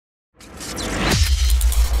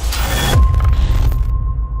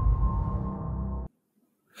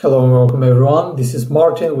Hello and welcome everyone. This is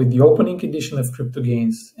Martin with the opening edition of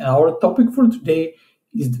CryptoGains, and our topic for today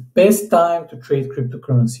is the best time to trade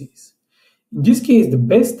cryptocurrencies. In this case, the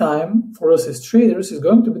best time for us as traders is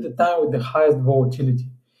going to be the time with the highest volatility.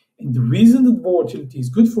 And the reason that volatility is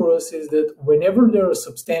good for us is that whenever there are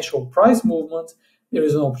substantial price movements, there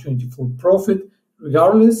is an opportunity for profit,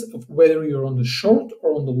 regardless of whether you're on the short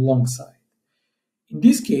or on the long side. In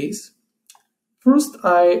this case, first,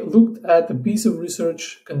 I looked at a piece of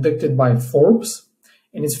research conducted by Forbes,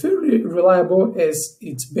 and it's fairly reliable as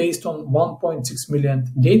it's based on 1.6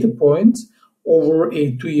 million data points over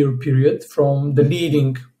a 2-year period from the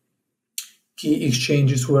leading key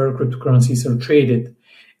exchanges where cryptocurrencies are traded.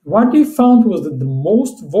 What they found was that the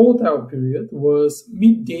most volatile period was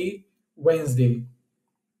midday Wednesday.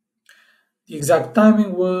 The exact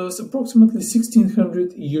timing was approximately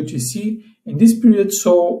 1600 UTC, and this period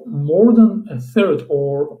saw more than a third,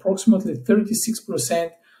 or approximately 36%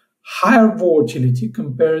 higher volatility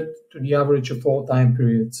compared to the average of all time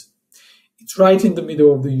periods. It's right in the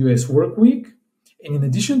middle of the US work week, and in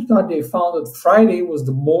addition to that, they found that Friday was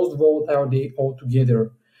the most volatile day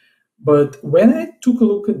altogether. But when I took a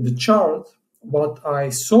look at the chart, what I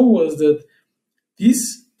saw was that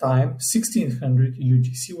this time, 1600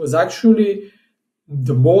 UTC, was actually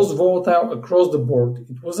the most volatile across the board.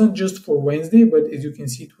 It wasn't just for Wednesday, but as you can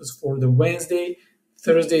see, it was for the Wednesday,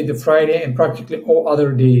 Thursday, the Friday, and practically all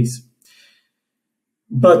other days.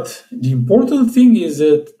 But the important thing is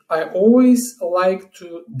that I always like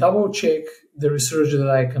to double check the research that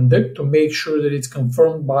I conduct to make sure that it's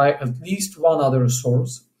confirmed by at least one other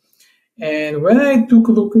source. And when I took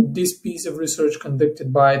a look at this piece of research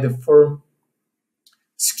conducted by the firm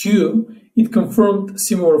Skew, it confirmed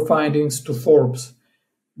similar findings to Forbes.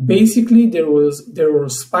 Basically, there were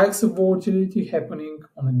spikes of volatility happening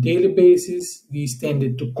on a daily basis. These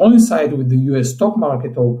tended to coincide with the US stock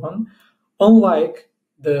market open, unlike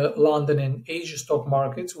the London and Asia stock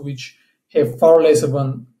markets, which have far less of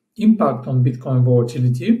an impact on Bitcoin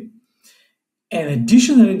volatility. And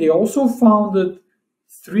additionally, they also found that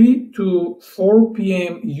 3 to 4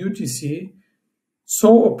 p.m. UTC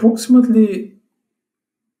saw approximately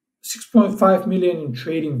 6.5 million in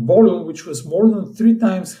trading volume, which was more than 3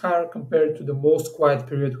 times higher compared to the most quiet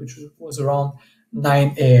period, which was around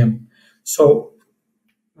 9 a.m. So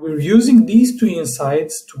we're using these two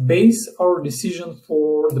insights to base our decision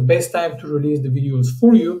for the best time to release the videos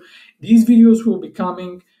for you. These videos will be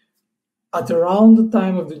coming at around the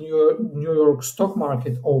time of the New York stock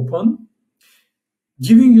market open,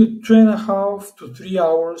 giving you 2.5 to 3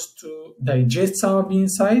 hours to digest some of the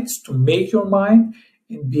insights, to make your mind,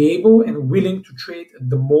 and be able and willing to trade at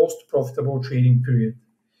the most profitable trading period.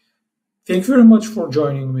 Thank you very much for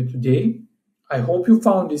joining me today. I hope you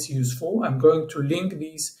found this useful. I'm going to link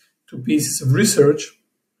these 2 pieces of research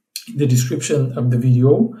in the description of the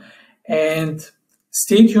video. And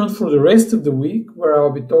stay tuned for the rest of the week, where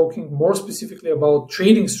I'll be talking more specifically about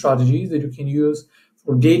trading strategies that you can use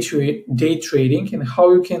for day trading and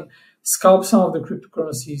how you can scalp some of the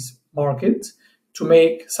cryptocurrencies market to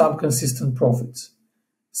make some consistent profits.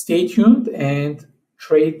 Stay tuned and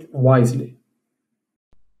trade wisely.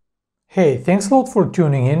 Hey, thanks a lot for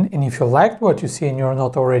tuning in, and if you liked what you see and you're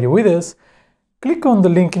not already with us, click on the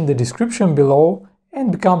link in the description below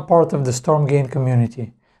and become part of the StormGain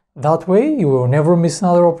community. That way you will never miss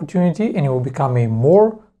another opportunity and you will become a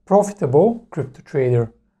more profitable crypto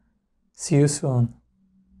trader. See you soon.